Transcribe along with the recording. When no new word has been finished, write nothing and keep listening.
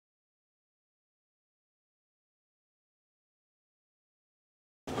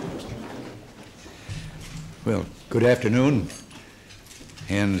Well, good afternoon.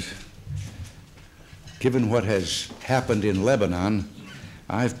 And given what has happened in Lebanon,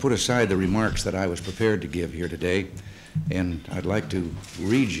 I've put aside the remarks that I was prepared to give here today, and I'd like to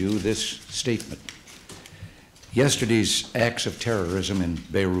read you this statement. Yesterday's acts of terrorism in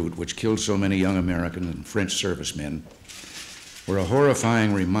Beirut, which killed so many young American and French servicemen, were a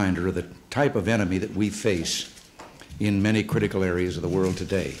horrifying reminder of the type of enemy that we face in many critical areas of the world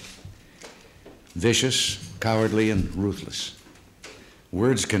today. Vicious, cowardly, and ruthless.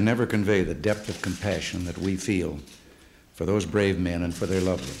 Words can never convey the depth of compassion that we feel for those brave men and for their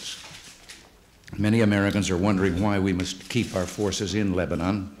loved ones. Many Americans are wondering why we must keep our forces in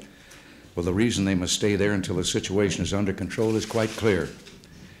Lebanon. Well, the reason they must stay there until the situation is under control is quite clear.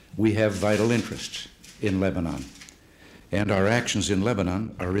 We have vital interests in Lebanon, and our actions in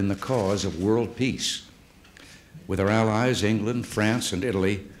Lebanon are in the cause of world peace. With our allies, England, France, and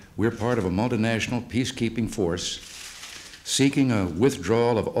Italy, we're part of a multinational peacekeeping force seeking a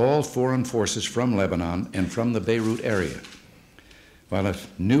withdrawal of all foreign forces from Lebanon and from the Beirut area, while a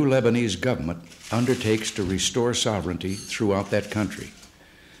new Lebanese government undertakes to restore sovereignty throughout that country.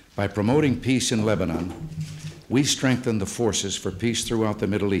 By promoting peace in Lebanon, we strengthen the forces for peace throughout the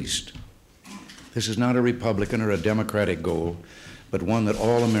Middle East. This is not a Republican or a Democratic goal, but one that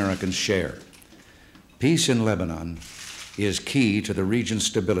all Americans share. Peace in Lebanon is key to the region's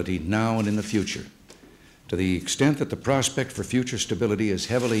stability now and in the future. To the extent that the prospect for future stability is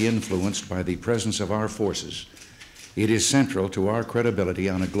heavily influenced by the presence of our forces, it is central to our credibility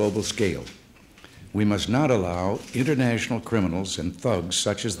on a global scale. We must not allow international criminals and thugs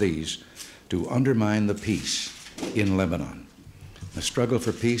such as these to undermine the peace in Lebanon. The struggle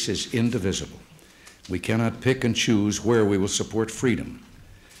for peace is indivisible. We cannot pick and choose where we will support freedom.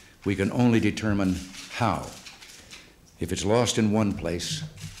 We can only determine how. If it's lost in one place,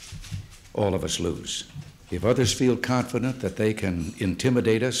 all of us lose. If others feel confident that they can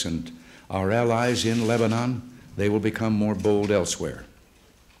intimidate us and our allies in Lebanon, they will become more bold elsewhere.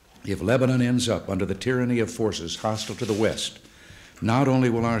 If Lebanon ends up under the tyranny of forces hostile to the West, not only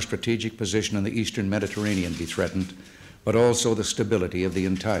will our strategic position in the Eastern Mediterranean be threatened, but also the stability of the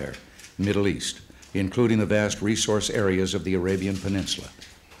entire Middle East, including the vast resource areas of the Arabian Peninsula.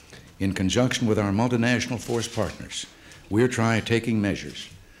 In conjunction with our multinational force partners, we're taking measures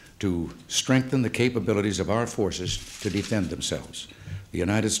to strengthen the capabilities of our forces to defend themselves. The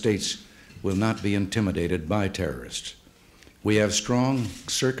United States will not be intimidated by terrorists. We have strong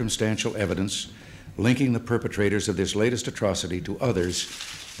circumstantial evidence linking the perpetrators of this latest atrocity to others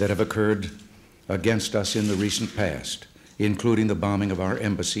that have occurred against us in the recent past, including the bombing of our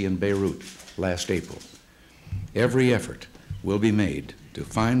embassy in Beirut last April. Every effort will be made to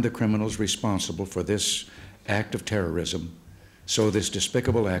find the criminals responsible for this act of terrorism, so this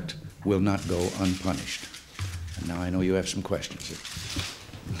despicable act will not go unpunished. And now I know you have some questions.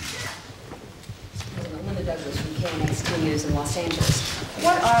 Linda Douglas from KNXT News in Los Angeles.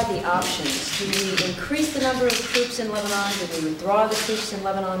 What are the options? Do we increase the number of troops in Lebanon? Do we withdraw the troops in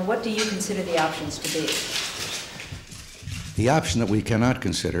Lebanon? What do you consider the options to be? The option that we cannot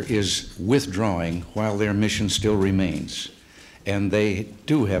consider is withdrawing while their mission still remains. And they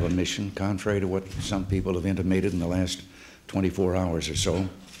do have a mission, contrary to what some people have intimated in the last 24 hours or so.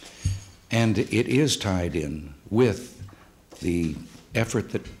 And it is tied in with the effort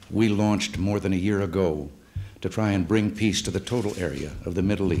that we launched more than a year ago to try and bring peace to the total area of the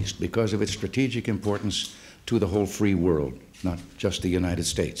Middle East because of its strategic importance to the whole free world, not just the United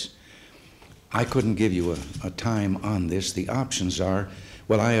States. I couldn't give you a time on this. The options are,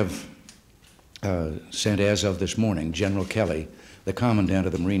 well, I have sent as of this morning, General Kelly, the Commandant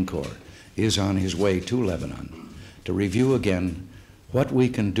of the Marine Corps, is on his way to Lebanon to review again what we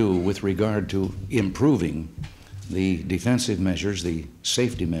can do with regard to improving the defensive measures, the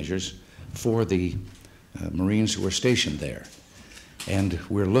safety measures for the Marines who are stationed there. And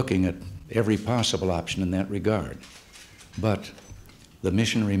we're looking at every possible option in that regard. But the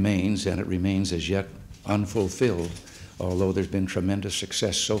mission remains, and it remains as yet unfulfilled, although there's been tremendous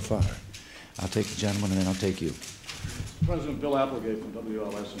success so far. I'll take the gentleman, and then I'll take you. President Bill Applegate from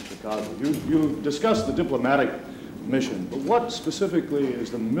WLS in Chicago. You discussed the diplomatic mission, but what specifically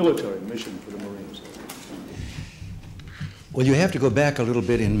is the military mission for the Marines? Well, you have to go back a little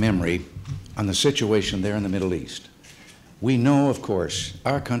bit in memory on the situation there in the Middle East. We know, of course,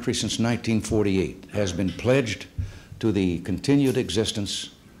 our country since 1948 has been pledged to the continued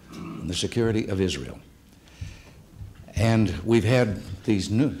existence and the security of Israel. And we've had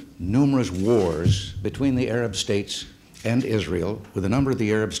these numerous wars between the Arab states and Israel, with a number of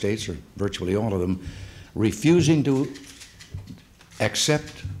the Arab states, or virtually all of them, refusing to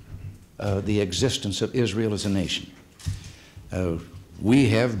accept the existence of Israel as a nation. We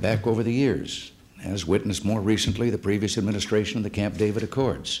have, back over the years, as witnessed more recently the previous administration of the Camp David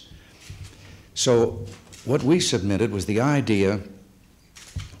Accords. So what we submitted was the idea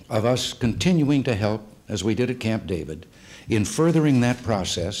of us continuing to help, as we did at Camp David, in furthering that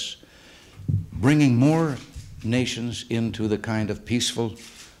process, bringing more nations into the kind of peaceful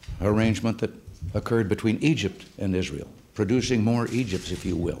arrangement that occurred between Egypt and Israel, producing more Egypts, if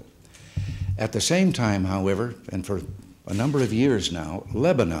you will. At the same time, however, and for a number of years now,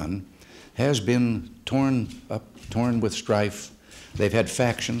 Lebanon has been torn with strife. They've had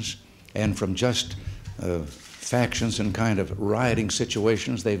factions, and from just factions and kind of rioting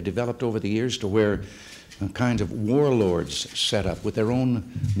situations, they've developed over the years to where kinds of warlords set up with their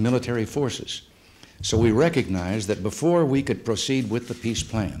own military forces. So we recognize that before we could proceed with the peace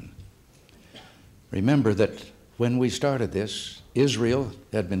plan, remember that when we started this, Israel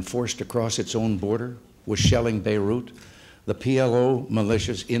had been forced to cross its own border, was shelling Beirut. The PLO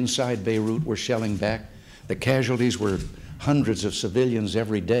militias inside Beirut were shelling back. The casualties were hundreds of civilians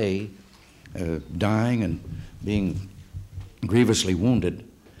every day, dying and being grievously wounded.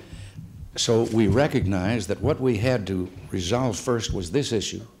 So we recognized that what we had to resolve first was this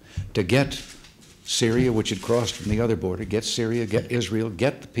issue, to get Syria, which had crossed from the other border, get Syria, get Israel,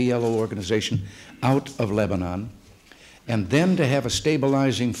 get the PLO organization out of Lebanon, and then to have a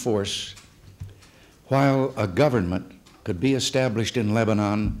stabilizing force while a government could be established in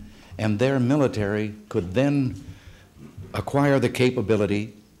Lebanon and their military could then acquire the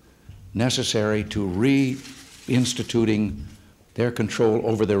capability necessary to reinstituting their control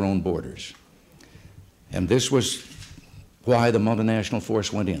over their own borders. And this was why the multinational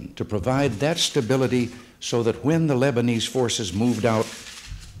force went in, to provide that stability so that when the Lebanese forces moved out,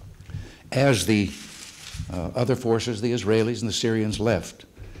 as the other forces, the Israelis and the Syrians, left,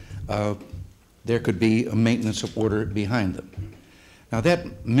 there could be a maintenance of order behind them. Now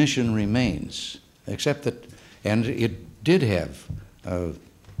that mission remains, except that, and it did have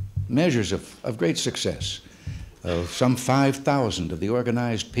measures of great success. Some 5,000 of the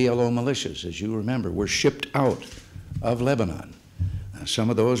organized PLO militias, as you remember, were shipped out of Lebanon. Some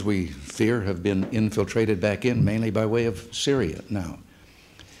of those we fear have been infiltrated back in, mainly by way of Syria now.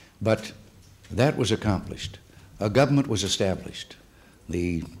 But that was accomplished. A government was established.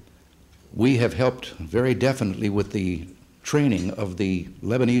 We have helped very definitely with the training of the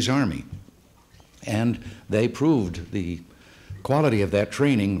Lebanese army, and they proved the quality of that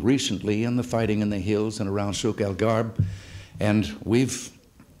training recently in the fighting in the hills and around Souk el-Garb, and we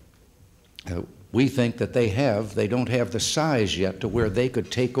think that they don't have the size yet to where they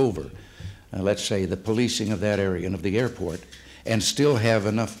could take over, let's say, the policing of that area and of the airport, and still have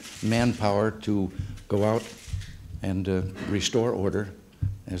enough manpower to go out and restore order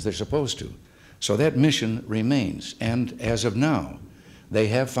as they're supposed to. So that mission remains, and as of now, they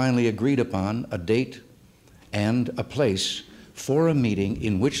have finally agreed upon a date and a place for a meeting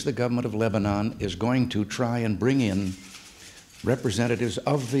in which the government of Lebanon is going to try and bring in representatives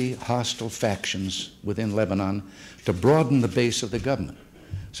of the hostile factions within Lebanon to broaden the base of the government.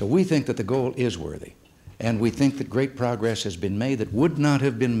 So we think that the goal is worthy, and we think that great progress has been made that would not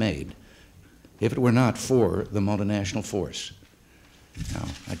have been made if it were not for the multinational force. Now,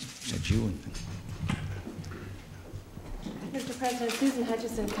 I said you. Mr. President, Susan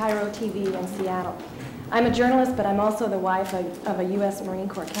Hutchison, Cairo TV in Seattle. I'm a journalist, but I'm also the wife of a U.S. Marine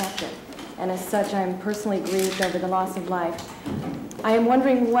Corps captain, and as such, I'm personally grieved over the loss of life. I am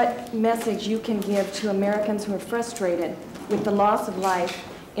wondering what message you can give to Americans who are frustrated with the loss of life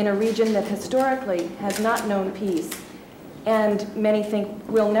in a region that historically has not known peace, and many think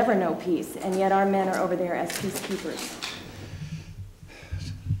will never know peace, and yet our men are over there as peacekeepers.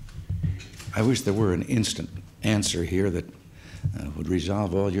 I wish there were an instant answer here that would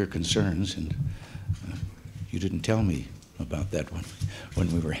resolve all your concerns, and you didn't tell me about that one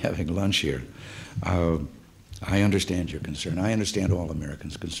when we were having lunch here. I understand your concern. I understand all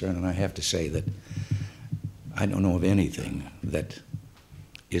Americans' concern, and I have to say that I don't know of anything that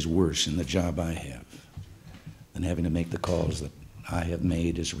is worse in the job I have than having to make the calls that I have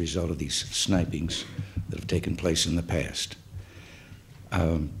made as a result of these snipings that have taken place in the past.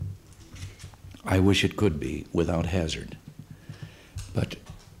 I wish it could be without hazard. But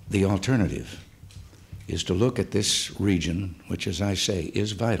the alternative is to look at this region, which, as I say,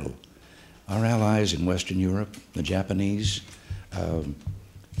 is vital. Our allies in Western Europe, the Japanese,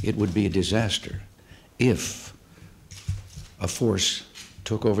 it would be a disaster if a force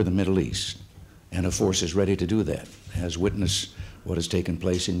took over the Middle East, and a force is ready to do that, as witness what has taken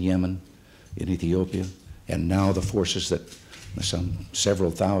place in Yemen, in Ethiopia, and now the forces that some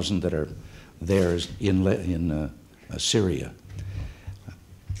several thousand that are there in Syria.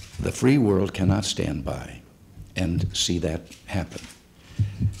 The free world cannot stand by and see that happen.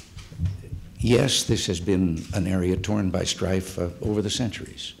 Yes, this has been an area torn by strife over the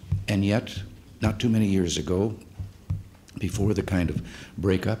centuries, and yet, not too many years ago, before the kind of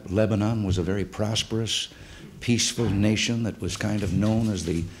breakup, Lebanon was a very prosperous, peaceful nation that was kind of known as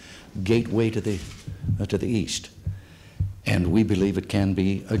the gateway to the east. And we believe it can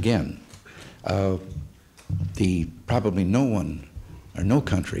be again. Probably no one or no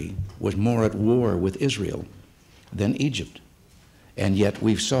country was more at war with Israel than Egypt. And yet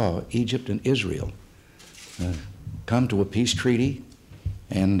we saw Egypt and Israel come to a peace treaty,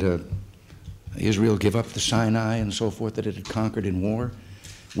 and Israel give up the Sinai and so forth that it had conquered in war.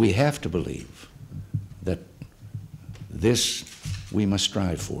 We have to believe that this we must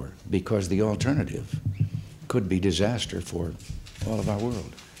strive for, because the alternative could be disaster for all of our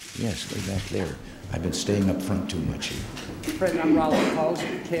world. Yes, way back there. I've been staying up front too much here. President, I'm Rollo Post,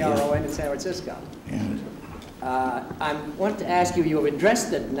 KRON in San Francisco. And I want to ask you, you have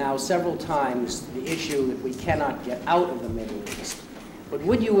addressed it now several times, the issue that we cannot get out of the Middle East. But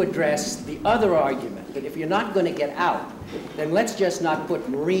would you address the other argument, that if you're not going to get out, then let's just not put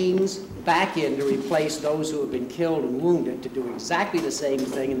Marines back in to replace those who have been killed and wounded to do exactly the same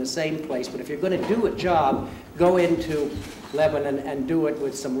thing in the same place. But if you're going to do a job, go into Lebanon and do it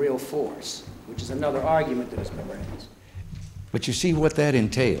with some real force, which is another argument that has been raised. But you see what that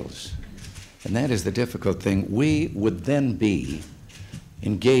entails, and that is the difficult thing. We would then be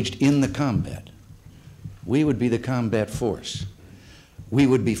engaged in the combat. We would be the combat force. We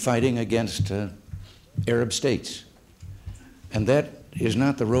would be fighting against Arab states. And that is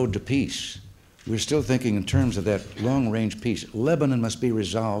not the road to peace. We're still thinking in terms of that long-range peace. Lebanon must be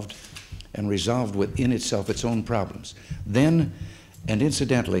resolved, and resolved within itself its own problems. Then, and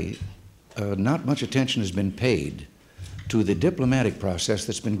incidentally, not much attention has been paid to the diplomatic process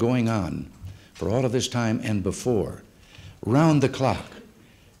that's been going on for all of this time and before, round the clock.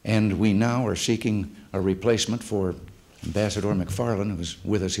 And we now are seeking a replacement for Ambassador McFarland, who's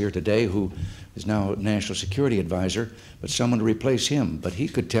with us here today, who is now National Security Advisor, but someone to replace him. But he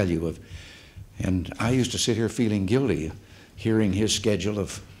could tell you of, and I used to sit here feeling guilty, hearing his schedule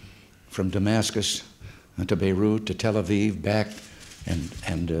from Damascus to Beirut to Tel Aviv back,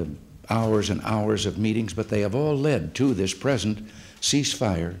 and hours and hours of meetings, but they have all led to this present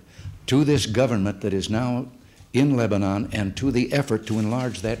ceasefire, to this government that is now in Lebanon, and to the effort to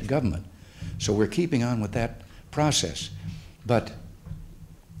enlarge that government. So we're keeping on with that process. But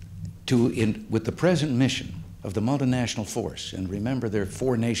with the present mission of the multinational force, and remember there are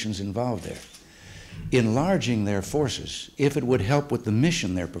 4 nations involved there, enlarging their forces, if it would help with the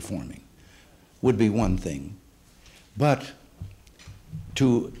mission they're performing, would be one thing. But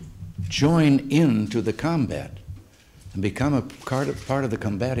to join into the combat and become a part of the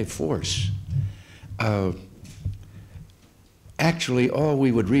combative force, actually all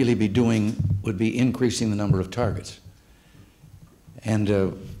we would really be doing would be increasing the number of targets. And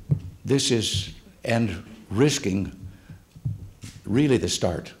and risking really the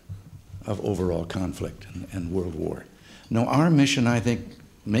start of overall conflict and world war. Now, our mission, I think,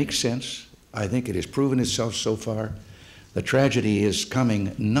 makes sense. I think it has proven itself so far. The tragedy is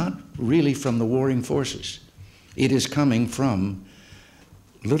coming not really from the warring forces. It is coming from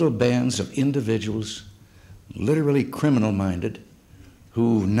little bands of individuals, literally criminal-minded,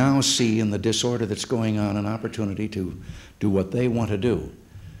 who now see in the disorder that's going on an opportunity to do what they want to do.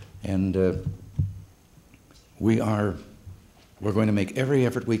 And we're going to make every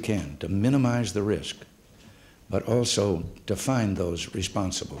effort we can to minimize the risk, but also to find those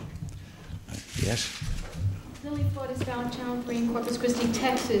responsible. Yes? Lily Flores Valentine in Corpus Christi,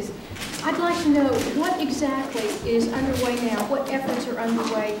 Texas. I'd like to know what exactly is underway now, what efforts are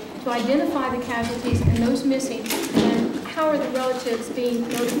underway to identify the casualties and those missing, and how are the relatives being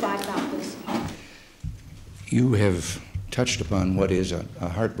notified about this? You have touched upon what is a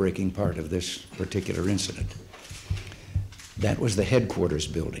heartbreaking part of this particular incident. That was the headquarters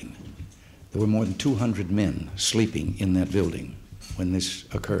building. There were more than 200 men sleeping in that building when this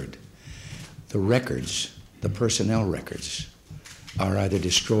occurred. The records, the personnel records, are either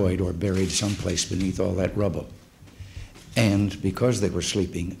destroyed or buried someplace beneath all that rubble. And because they were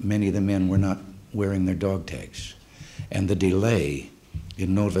sleeping, many of the men were not wearing their dog tags. And the delay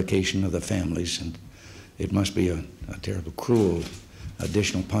in notification of the families, and it must be a terrible, cruel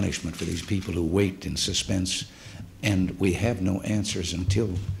additional punishment for these people who wait in suspense. And we have no answers until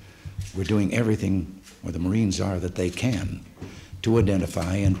we're doing everything, or the Marines are, that they can to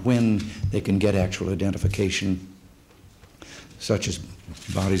identify, and when they can get actual identification, such as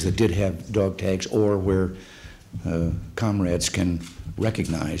bodies that did have dog tags or where comrades can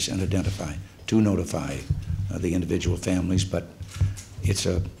recognize and identify to notify the individual families. But it's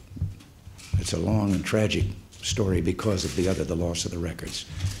a long and tragic story because of the loss of the records.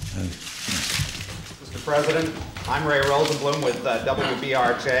 Mr. President, I'm Ray Rosenblum with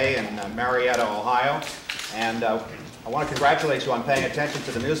WBRJ in Marietta, Ohio, and I want to congratulate you on paying attention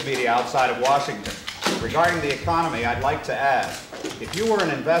to the news media outside of Washington. Regarding the economy, I'd like to ask, if you were an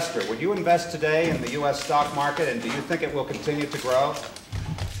investor, would you invest today in the U.S. stock market, and do you think it will continue to grow?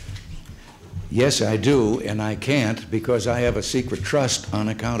 Yes, I do, and I can't because I have a secret trust on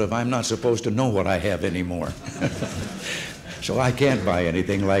account of I'm not supposed to know what I have anymore. So I can't buy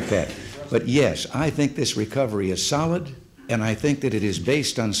anything like that. But yes, I think this recovery is solid, and I think that it is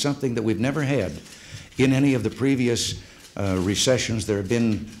based on something that we've never had in any of the previous recessions. There have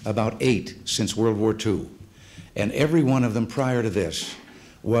been about 8 since World War II, and every one of them prior to this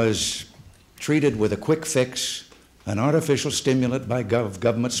was treated with a quick fix, an artificial stimulant by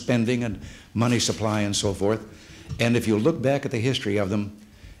government spending and money supply and so forth. And if you look back at the history of them,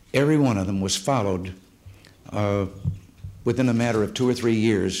 every one of them was followed within a matter of 2 or 3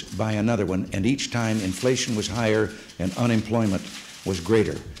 years by another one, and each time inflation was higher and unemployment was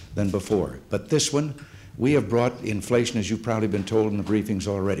greater than before. But this one, we have brought inflation, as you've probably been told in the briefings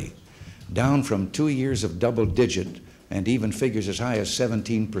already, down from 2 years of double-digit and even figures as high as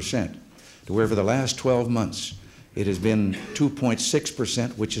 17% to where for the last 12 months it has been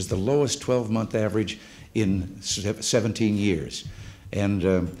 2.6%, which is the lowest 12-month average in 17 years.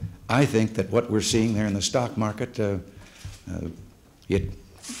 And I think that what we're seeing there in the stock market, it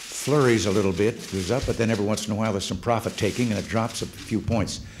flurries a little bit, goes up, but then every once in a while there's some profit taking and it drops a few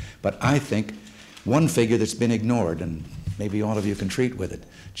points. But I think one figure that's been ignored, and maybe all of you can treat with it,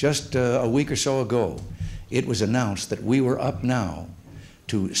 just a week or so ago, it was announced that we were up now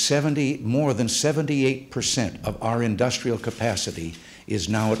to more than 78% of our industrial capacity is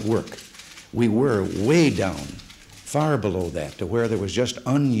now at work. We were way down, far below that, to where there was just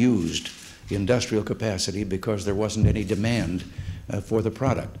unused industrial capacity because there wasn't any demand for the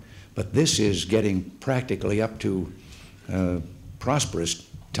product. But this is getting practically up to prosperous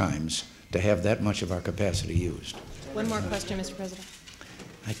times to have that much of our capacity used. One more question, Mr. President.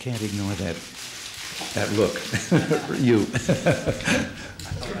 I can't ignore that look. You.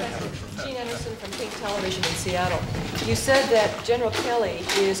 Jean Anderson from Pink Television in Seattle. You said that General Kelly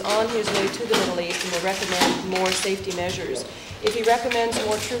is on his way to the Middle East and will recommend more safety measures. If he recommends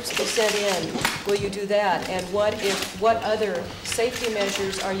more troops to be sent in, will you do that? And what other safety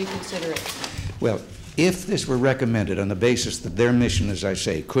measures are you considering? Well, if this were recommended on the basis that their mission, as I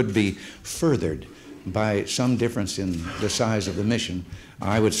say, could be furthered by some difference in the size of the mission,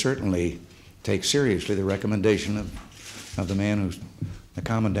 I would certainly take seriously the recommendation of the man who's the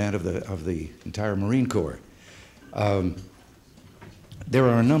commandant of the entire Marine Corps. There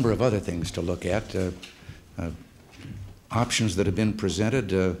are a number of other things to look at, options that have been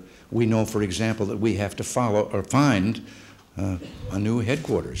presented. We know, for example, that we have to follow or find a new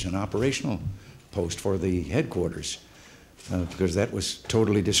headquarters, an operational post for the headquarters, because that was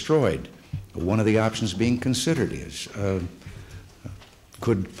totally destroyed. One of the options being considered is,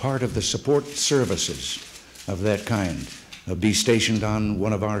 could part of the support services of that kind be stationed on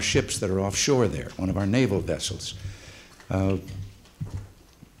one of our ships that are offshore there, one of our naval vessels?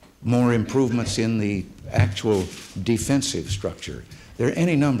 More improvements in the actual defensive structure. There are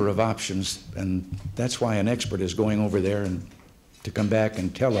any number of options, and that's why an expert is going over there and to come back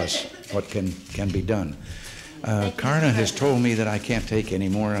and tell us what can be done. Karna has told me that I can't take any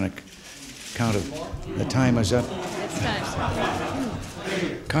more on account of the time is up. It's time.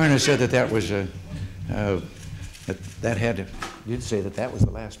 Karna said that was that had, you'd say that was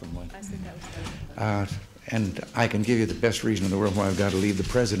the last one. I said that was and I can give you the best reason in the world why I've got to leave. The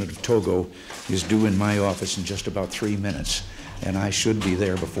president of Togo is due in my office in just about 3 minutes, and I should be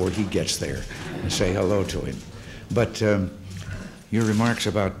there before he gets there and say hello to him. But your remarks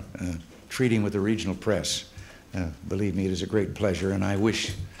about treating with the regional press, believe me, it is a great pleasure, and I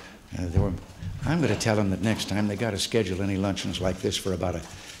wish I'm going to tell them that next time they got to schedule any luncheons like this for about a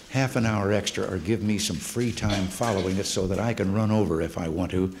half an hour extra, or give me some free time following it so that I can run over if I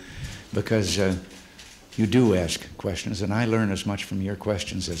want to, because you do ask questions, and I learn as much from your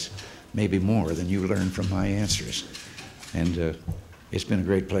questions as maybe more than you learn from my answers. And it's been a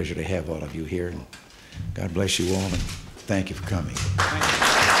great pleasure to have all of you here. And God bless you all, and thank you for coming.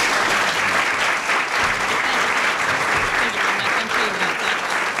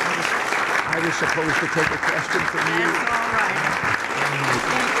 I was supposed to take a question from you. That's all right.